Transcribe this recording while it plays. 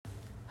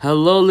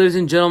Hello, ladies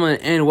and gentlemen,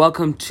 and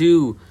welcome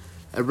to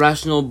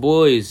Irrational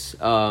Boys.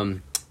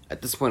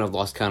 At this point, I've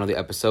lost count of the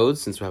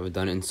episodes since we haven't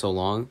done it in so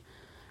long.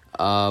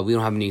 We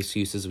don't have any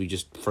excuses. We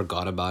just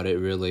forgot about it,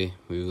 really.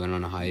 We went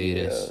on a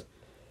hiatus. Yeah.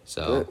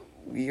 So,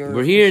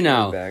 we're here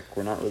now. Back.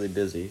 We're not really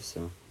busy,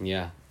 so...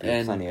 yeah. There's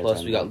And plenty of plus,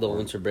 time we to got a little record.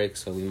 winter break,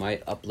 so we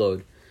might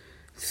upload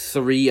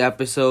 3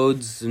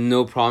 episodes.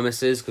 No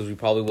promises, because we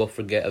probably will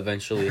forget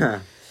eventually.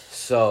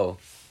 So,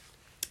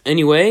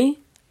 anyway...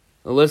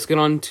 Let's get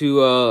on to,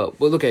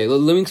 let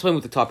me explain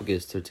what the topic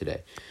is for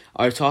today.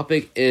 Our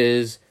topic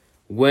is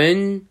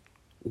where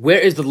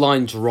is the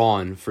line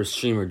drawn for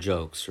streamer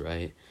jokes,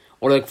 right?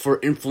 Or, like, for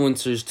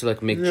influencers to,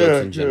 like, make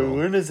jokes in general.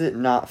 When is it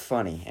not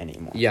funny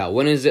anymore? Yeah,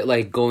 when is it,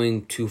 like,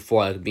 going too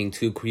far, like, being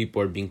too creepy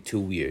or being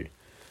too weird?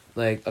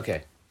 Like,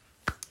 okay.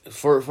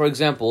 For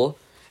example,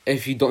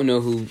 if you don't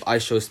know who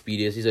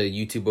iShowSpeed is, he's a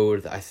YouTuber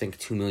with, I think,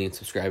 2 million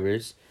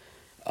subscribers.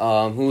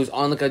 Who was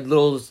on like a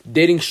little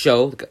dating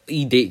show, like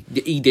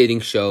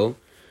e-dating show,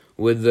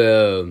 with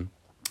and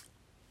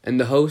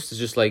the host is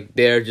just like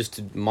there just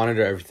to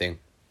monitor everything,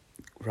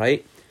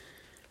 right?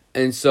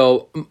 And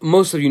so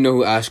most of you know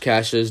who Ash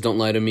Cash is. Don't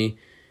lie to me.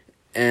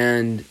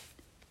 And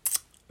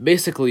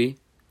basically,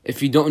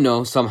 if you don't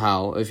know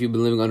somehow, if you've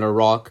been living under a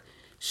rock,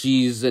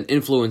 she's an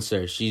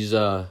influencer. She's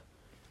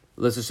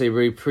let's just say a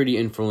very pretty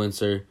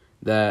influencer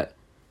that.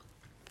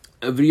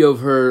 A video of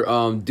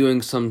her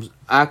doing some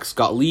acts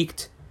got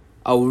leaked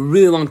a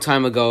really long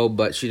time ago,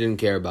 but she didn't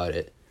care about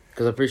it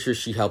because I'm pretty sure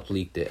she helped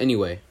leak it.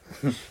 Anyway,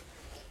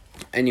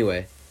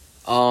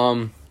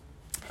 so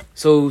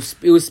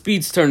it was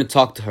Speed's turn to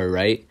talk to her,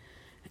 right?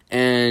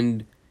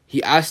 And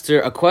he asked her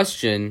a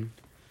question.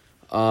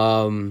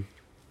 I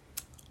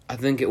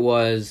think it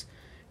was,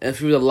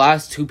 if we were the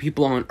last 2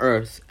 people on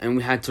Earth and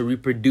we had to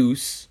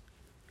reproduce,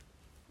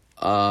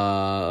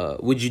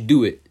 would you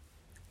do it?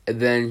 And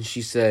then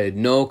she said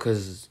no,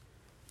 because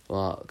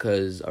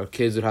our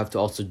kids would have to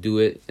also do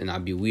it, and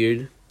that'd be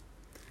weird.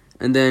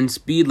 And then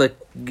Speed, like,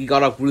 he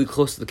got up really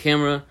close to the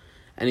camera,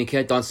 and he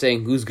kept on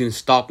saying, "Who's gonna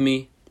stop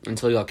me?"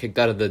 until he got kicked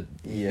out of the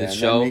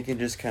show. Then they can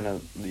just kind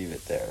of leave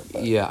it there.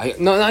 But... Yeah,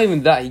 not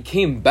even that. He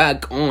came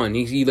back on.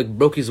 He like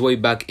broke his way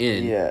back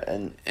in. Yeah,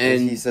 and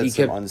he said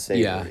some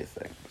unsavory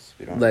things.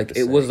 We don't like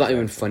it was not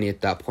even exactly. funny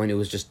at that point. It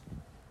was just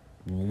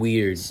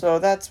weird. So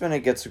that's when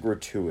it gets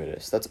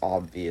gratuitous. That's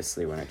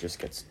obviously when it just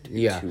gets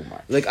too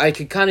much. Like, I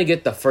could kind of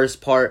get the first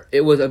part.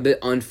 It was a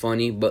bit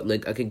unfunny, but,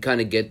 like, I could kind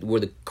of get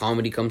where the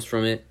comedy comes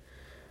from it.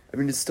 I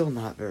mean, it's still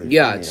not very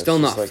Yeah, funny. it's still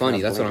just, not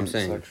funny. That's what I'm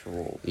blatant saying.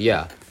 Sexual...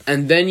 Yeah.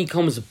 And then he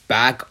comes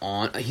back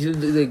on.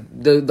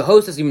 The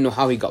host doesn't even know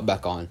how he got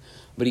back on.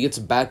 But he gets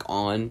back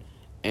on,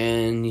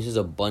 and he says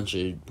a bunch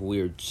of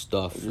weird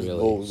stuff, It's really.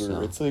 vulgar.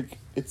 So. It's like,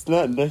 it's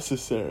not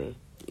necessary.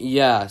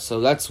 Yeah,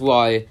 so that's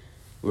why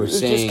we're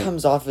saying... It just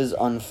comes off as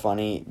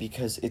unfunny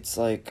because it's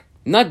like...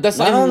 Not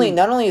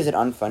only is it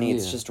unfunny,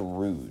 it's Yeah. just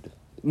rude.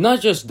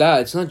 Not just that.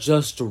 It's not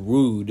just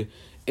rude.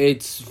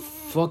 It's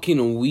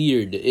fucking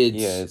weird.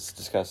 It's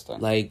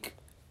disgusting. Like,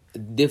 a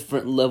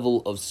different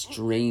level of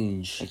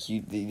strange.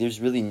 Like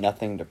there's really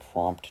nothing to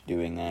prompt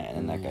doing that, and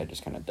then that guy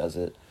just kind of does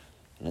it,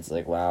 and it's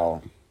like,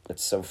 wow,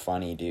 that's so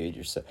funny, dude.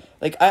 You're so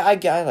like I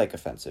like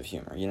offensive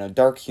humor. You know,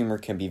 dark humor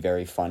can be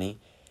very funny,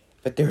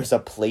 but there's a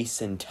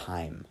place and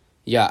time.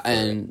 Yeah,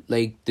 and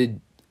like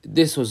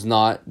this was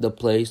not the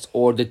place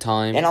or the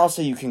time. And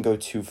also, you can go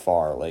too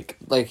far. Like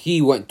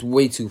he went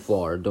way too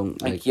far.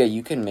 Don't like. Yeah,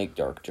 you can make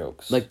dark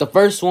jokes. Like the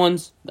first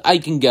ones, I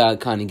can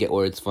kind of get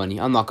where it's funny.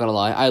 I'm not gonna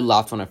lie. I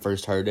laughed when I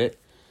first heard it.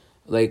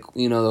 Like,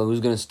 you know, who's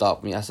gonna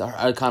stop me? I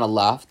kind of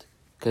laughed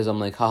because I'm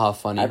like, haha,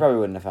 funny. I probably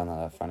wouldn't have found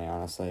that funny,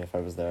 honestly. If I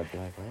was there, I'd be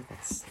like,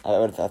 what? I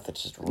would have thought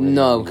that's just really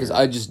no, weird. because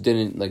I just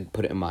didn't like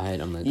put it in my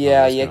head. I'm like,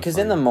 yeah, because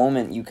in the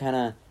moment you kind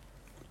of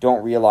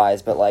don't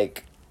realize, but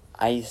like,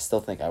 I still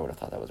think I would have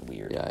thought that was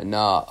weird. Yeah,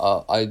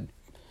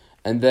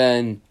 and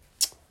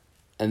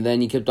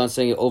then he kept on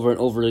saying it over and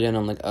over again.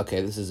 I'm like,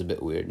 okay, this is a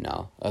bit weird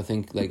now. I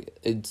think like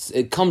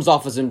it comes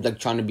off as him like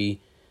trying to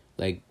be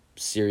like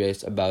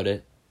serious about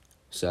it.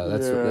 So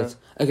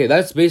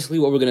that's basically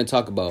what we're gonna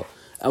talk about.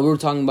 And we were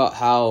talking about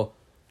how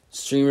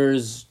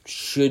streamers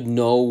should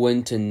know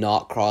when to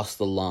not cross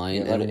the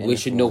line, and we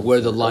should know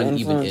where the line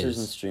even influencers is.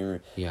 And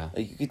streamers. Yeah.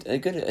 Like I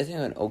think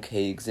an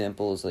okay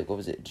example is like, what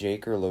was it,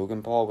 Jake or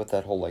Logan Paul with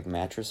that whole like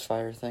mattress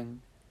fire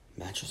thing?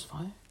 Mattress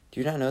fire? Do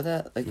you not know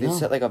that? Like they No.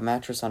 set like a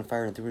mattress on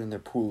fire and threw it in their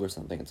pool or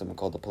something, and someone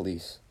called the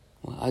police.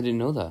 Well, I didn't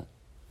know that.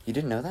 You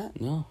didn't know that?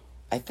 No.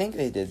 I think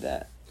they did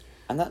that.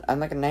 I'm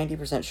like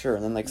 90% sure,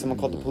 and then like someone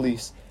called the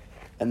police.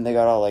 And they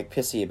got all, like,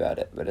 pissy about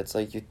it. But it's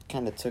like, you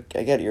kind of took...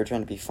 I get it, you're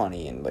trying to be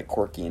funny and, like,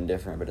 quirky and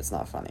different, but it's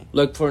not funny.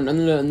 Like, for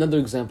another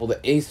example, the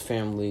Ace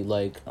family,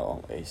 like...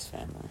 Oh, Ace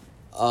family.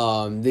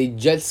 They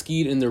jet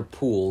skied in their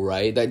pool,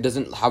 right? That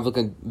doesn't have, like,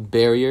 a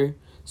barrier.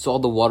 So all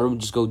the water would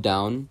just go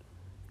down.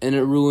 And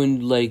it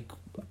ruined, like...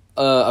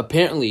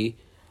 apparently...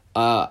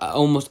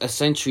 almost a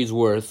century's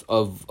worth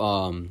of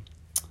a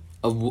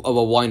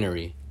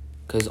winery.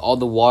 Because all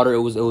the water,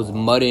 it was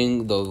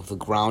mudding the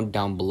ground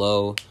down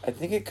below. I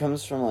think it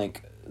comes from,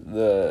 like...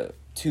 the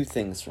two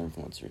things for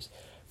influencers.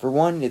 For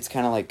one, it's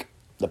kind of like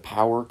the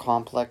power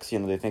complex. You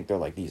know, they think they're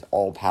like these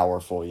all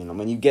powerful. You know,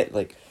 when you get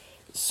like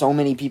so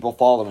many people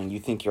following, you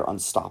think you're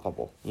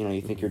unstoppable. You know,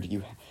 you think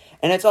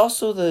and it's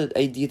also the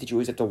idea that you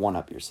always have to one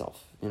up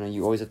yourself. You know,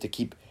 you always have to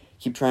keep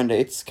trying to.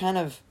 It's kind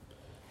of.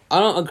 I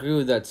don't agree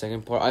with that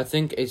second part. I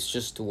think it's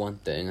just one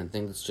thing. I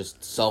think it's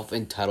just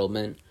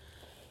self-entitlement.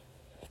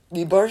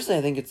 Personally,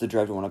 I think it's the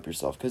drive to one up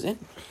yourself. Because in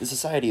a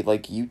society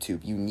like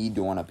YouTube, you need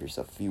to one up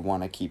yourself if you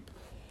want to keep.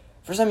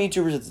 For some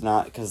YouTubers, it's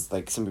not, because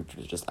like some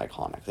YouTubers are just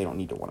iconic. They don't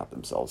need to one up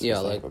themselves. Yeah,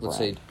 like let's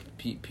say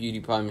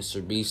PewDiePie,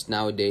 Mr. Beast.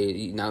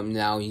 Nowadays,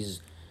 now he's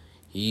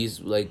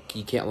like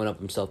he can't one up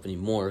himself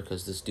anymore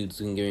because this dude's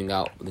been giving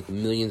out like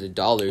millions of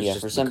dollars. Yeah,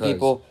 just for some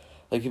people,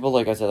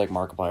 like I said, like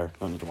Markiplier,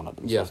 don't need to one up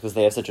themselves because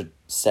they have such a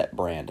set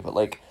brand. But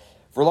like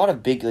for a lot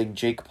of big like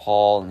Jake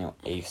Paul and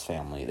Ace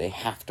Family, they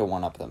have to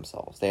one up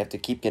themselves. They have to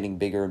keep getting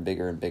bigger and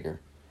bigger and bigger.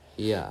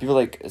 Yeah. People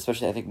like,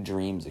 especially I think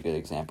Dream's a good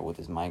example with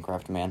his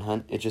Minecraft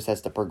Manhunt. It just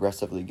has to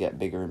progressively get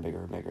bigger and bigger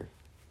and bigger.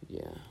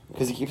 Yeah.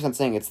 Because he keeps on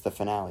saying it's the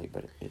finale,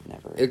 but it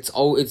never.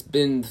 It's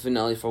been the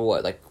finale for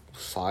what, like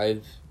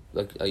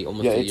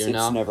almost a year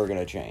now. It's never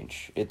gonna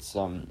change. It's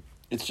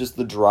just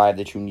the drive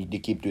that you need to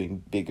keep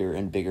doing bigger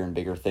and bigger and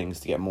bigger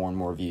things to get more and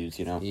more views.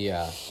 You know.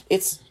 Yeah.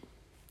 It's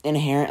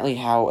inherently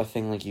how a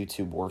thing like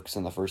YouTube works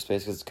in the first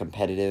place because it's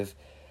competitive,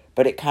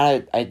 but it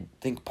kind of I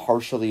think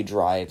partially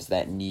drives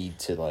that need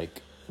to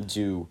like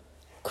do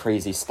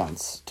crazy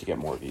stunts to get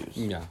more views.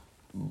 Yeah,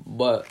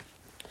 but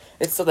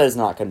it still does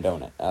not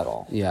condone it at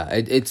all. Yeah,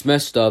 it's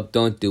messed up.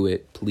 Don't do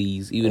it,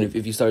 please. Even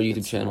if you start a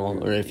YouTube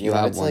channel or if you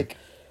have one. Like,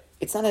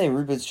 it's not anything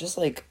rude, but it's just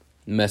like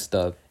messed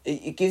up.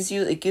 It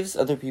gives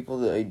other people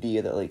the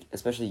idea that like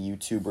especially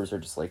YouTubers are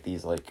just like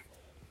these like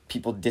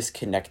people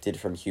disconnected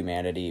from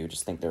humanity who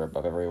just think they're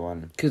above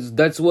everyone. Because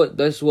that's what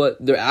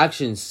their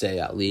actions say,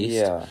 at least.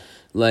 Yeah,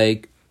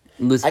 like.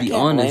 Let's be honest. I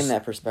can't blame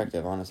that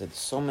perspective, honestly.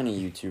 So many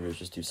YouTubers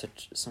just do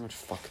so much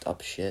fucked up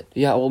shit.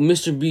 Yeah, well,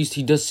 Mr. Beast,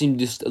 he does seem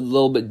just a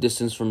little bit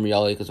distant from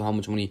reality because of how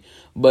much money,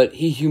 but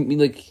I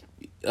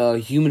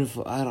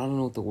don't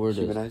know what the word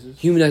is.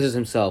 Humanizes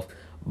himself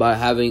by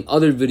having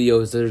other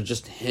videos that are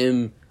just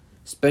him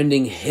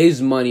spending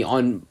his money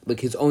on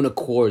like his own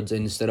accords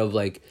instead of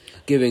like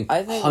giving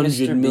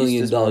 $100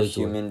 million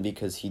human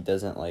because he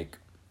doesn't like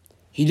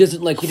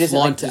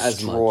flaunt as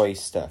destroy much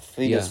stuff.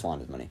 He does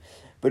flaunt his money.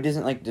 But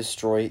doesn't, like,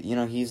 destroy... You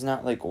know, he's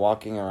not, like,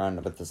 walking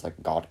around with this,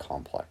 like, God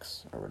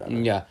complex or whatever.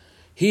 Yeah.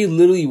 He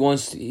literally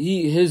wants...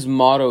 His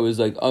motto is,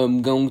 like,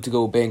 I'm going to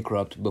go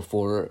bankrupt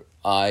before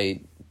I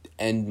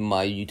end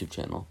my YouTube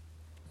channel.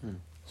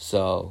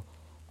 So,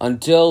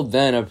 until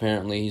then,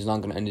 apparently, he's not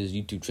going to end his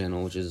YouTube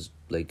channel, which is,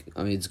 like...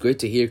 I mean, it's great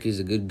to hear because he's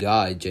a good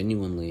guy,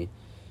 genuinely.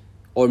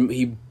 Or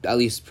he at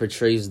least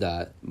portrays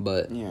that,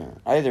 but... Yeah.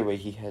 Either way,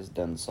 he has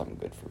done some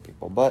good for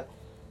people, but...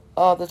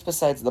 that's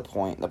besides the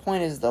point. The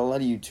point is that a lot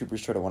of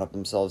YouTubers try to one-up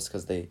themselves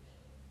because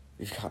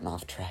we've gotten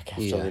off track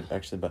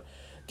actually, but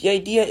the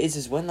idea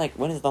is when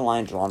is the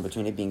line drawn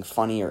between it being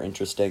funny or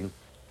interesting,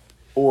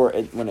 or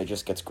when it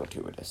just gets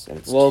gratuitous? And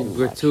it's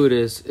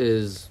gratuitous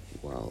is,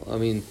 I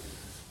mean,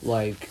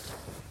 like,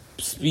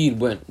 Speed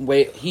went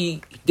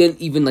he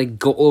didn't even, like,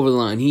 go over the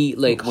line. He,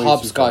 like,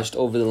 hopscotched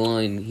over the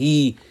line.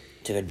 He...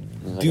 took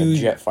a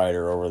jet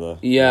fighter over the...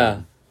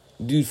 Yeah.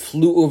 Dude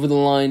flew over the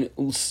line,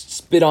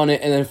 spit on it,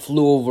 and then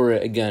flew over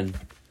it again.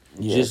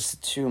 Yeah,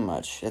 just too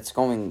much. It's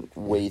going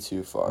way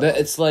too far.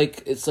 It's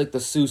like the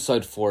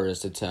Suicide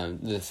Forest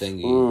attempt, the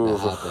thingy that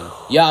happened.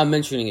 Yeah, I'm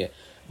mentioning it.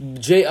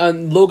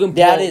 Logan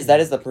Paul. That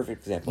is the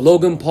perfect example.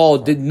 Logan Paul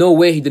did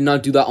he did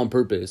not do that on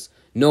purpose.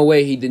 No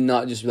way he did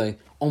not just be like,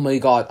 oh my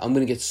god, I'm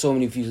gonna get so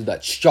many views with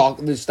that shock.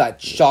 There's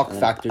that shock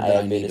factor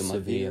that I need in my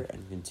video.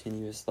 And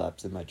continuous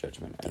lapse in my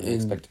judgment. I don't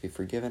expect to be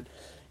forgiven.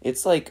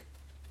 It's like.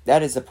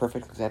 That is a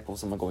perfect example of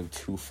someone going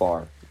too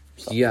far.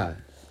 Yeah.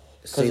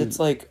 Because it's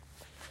like,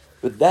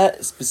 with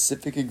that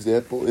specific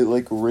example, it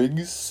like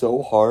rings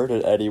so hard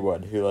at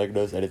anyone who like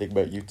knows anything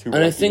about YouTube.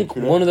 And I think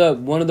one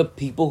of the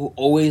people who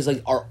always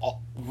like are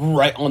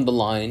right on the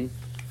line,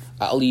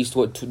 at least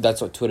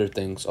that's what Twitter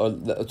thinks, or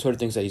Twitter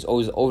thinks that he's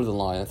always over the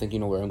line. I think you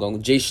know where I'm going.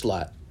 Jay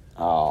Schlatt.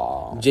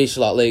 Oh. Jay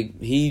Schlatt,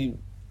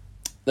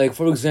 like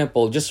for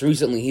example, just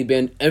recently he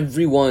banned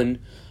everyone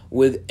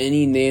with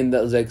any name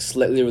that was, like,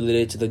 slightly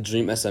related to the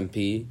Dream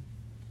SMP,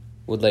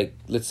 with, like,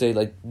 let's say,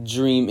 like,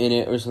 Dream in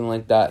it or something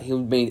like that, he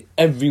made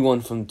everyone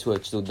from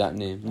Twitch with that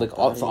name. Like,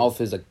 all of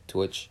his, like,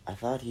 Twitch. I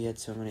thought he had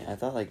so many... I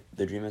thought, like,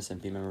 the Dream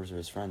SMP members were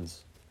his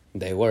friends.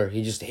 They were.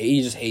 He just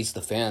hates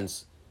the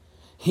fans.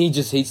 He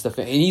just hates the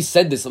fans. And he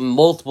said this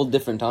multiple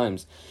different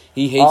times.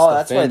 He hates the fans. Oh,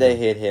 that's why they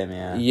hate him,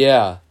 yeah.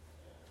 Yeah.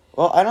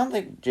 Well, I don't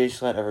think Jay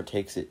Schlatt ever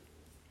takes it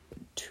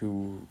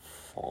too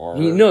far.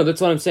 No, that's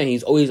what I'm saying.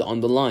 He's always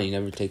on the line. He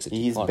never takes it too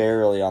He's far.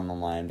 barely on the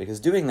line, because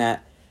doing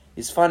that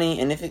is funny,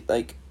 and if it,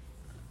 like...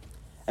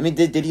 I mean,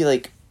 did he,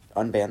 like,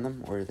 unban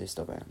them, or are they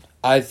still banned?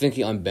 I think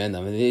he unbanned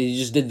them. He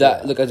just did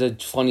that, like, as a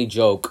funny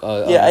joke.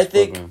 Yeah, I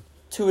think,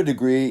 to a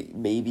degree,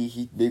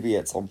 maybe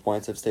at some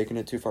points have taken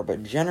it too far,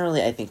 but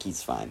generally, I think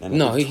he's fine. And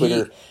no,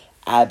 Twitter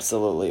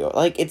absolutely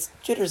like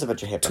Twitter's a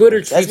bunch of hypocrites. Twitter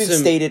as treats we've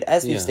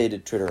them-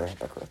 stated, Twitter are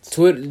hypocrites.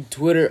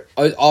 Twitter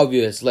is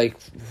obvious. Like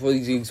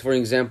for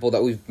example,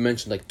 that we've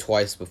mentioned like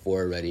twice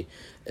before already,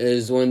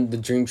 is when the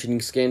dream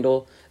cheating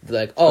scandal.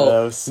 They're like, that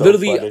was so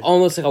literally funny.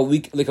 almost like a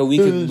week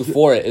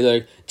before it. They're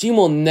like, Dream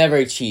will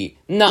never cheat.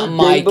 Not The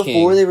my day before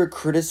king. they were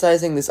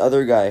criticizing this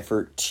other guy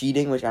for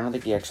cheating, which I don't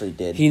think he actually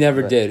did. He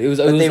never did. It was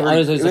But like a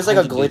 100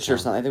 glitch glitch or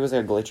something. I think it was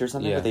like a glitch or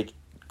something. Yeah. But they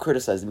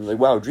criticized him like,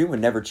 "Wow, Dream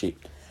would never cheat."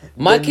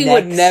 My The king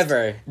would next-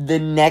 never. The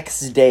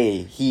next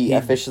day, he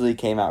officially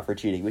came out for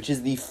cheating, which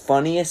is the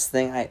funniest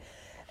thing.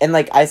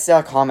 I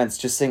saw comments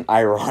just saying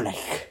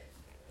ironic,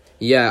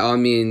 Yeah, I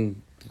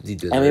mean, he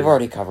did. and we've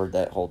already covered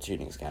that whole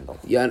cheating scandal.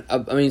 Yeah,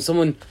 I mean,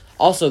 someone.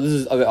 Also, this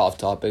is a bit off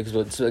topic,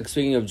 but so, like,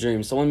 speaking of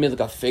Dream, someone made like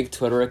a fake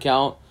Twitter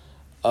account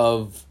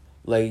of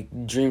like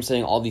Dream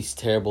saying all these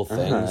terrible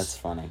things, That's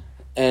funny.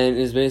 and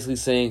is basically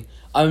saying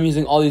I'm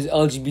using all these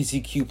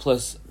LGBTQ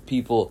plus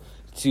people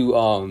to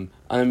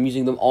I'm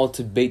using them all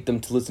to bait them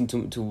to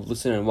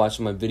listen and watch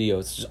my videos.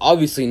 It's just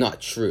obviously not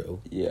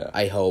true. Yeah.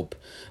 I hope,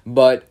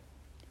 but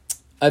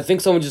I think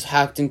someone just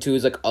hacked into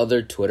his like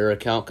other Twitter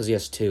account because he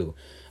has two.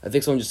 I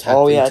think someone just hacked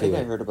Oh yeah, I into think it.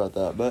 I heard about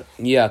that, but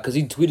Yeah, because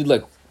he tweeted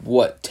like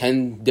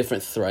 10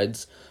 different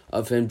threads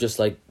of him just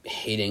like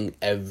hating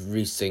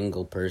every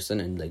single person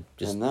and like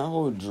just and that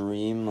whole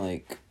Dream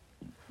like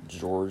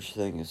George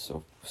thing is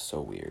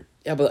so weird.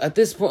 yeah. But at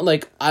this point,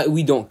 like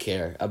we don't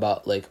care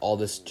about like all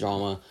this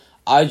drama.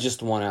 I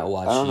just want to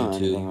watch I don't know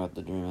anything YouTube. about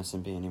the Dream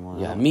SMP anymore.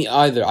 Yeah, me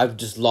either. I've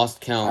just lost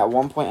At count.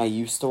 one point, I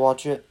used to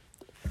watch it.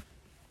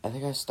 I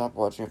think I stopped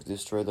watching after they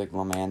destroyed like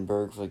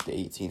L'Manberg for like the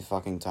 18th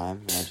fucking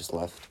time, and I just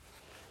left.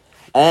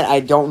 And I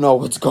don't know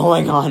what's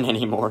going on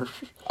anymore,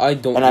 I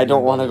don't, and I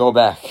don't want to go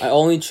back. I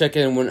only check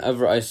in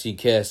whenever I see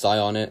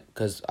KSI on it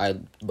because I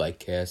like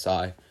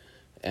KSI,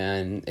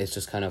 and it's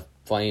just kind of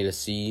funny to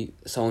see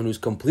someone who's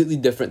completely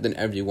different than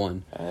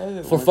everyone.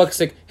 For fuck's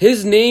sake,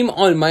 his name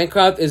on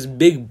Minecraft is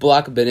Big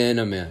Black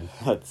Banana Man,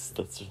 That's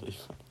really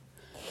fun.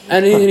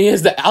 and he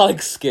has the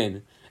Alex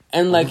skin,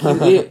 and like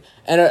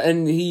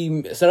and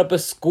he set up a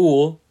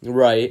school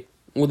right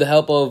with the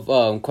help of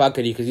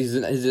Quackity because he's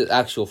his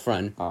actual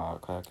friend Oh,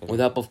 okay. with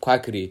the help of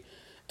Quackity,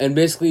 and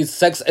basically it's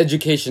sex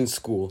education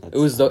school. It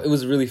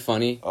was really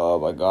funny. Oh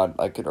my god,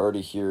 I could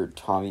already hear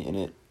Tommy in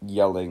it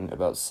yelling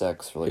about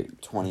sex for like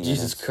 20 Jesus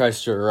minutes.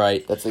 Christ, you're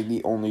right. That's like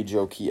the only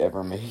joke he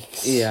ever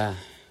makes. Yeah.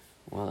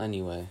 Well,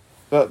 anyway,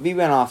 But we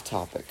went off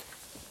topic.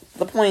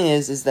 The point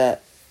is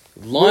that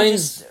the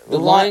the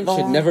line line-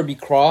 should never be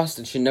crossed.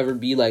 It should never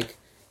be like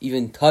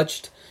even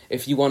touched.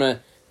 If you want to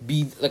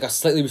be like a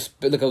slightly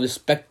like a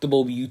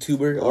respectable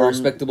YouTuber or a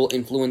respectable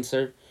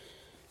influencer,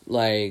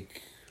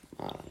 like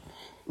I don't know.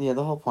 yeah,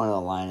 the whole point of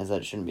the line is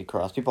that it shouldn't be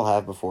crossed. People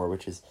have before,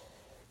 which is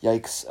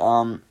yikes.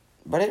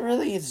 But it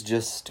really is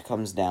just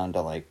comes down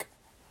to like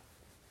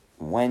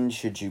when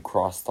should you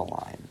cross the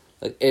line?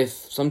 Like if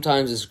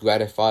sometimes it's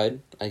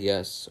gratified, I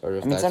guess, or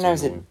if I mean, that's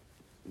sometimes annoying.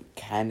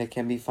 it kind of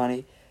can be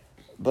funny,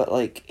 but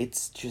like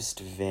it's just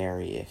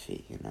very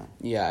iffy, you know.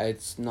 Yeah,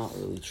 it's not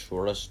really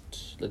trust.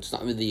 It's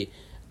not really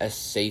a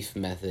safe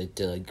method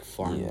to like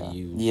farm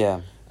views.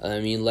 Yeah. I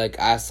mean, like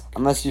ask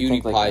Unless you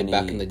think like PewDiePie any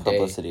back in the day.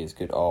 publicity is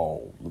good.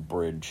 Oh, the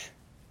bridge.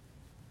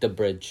 The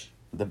bridge.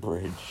 The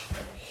bridge.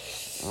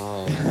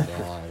 Oh my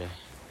god.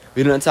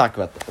 We don't talk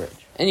about the bridge.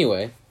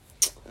 Anyway,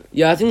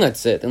 yeah, I think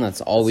that's it. I think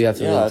that's all we have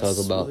to really talk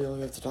about. Really all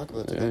we have to talk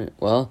about today. Alright,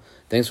 well,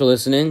 thanks for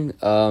listening.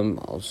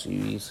 I'll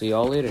see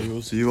y'all later.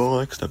 We'll see you all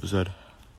next episode.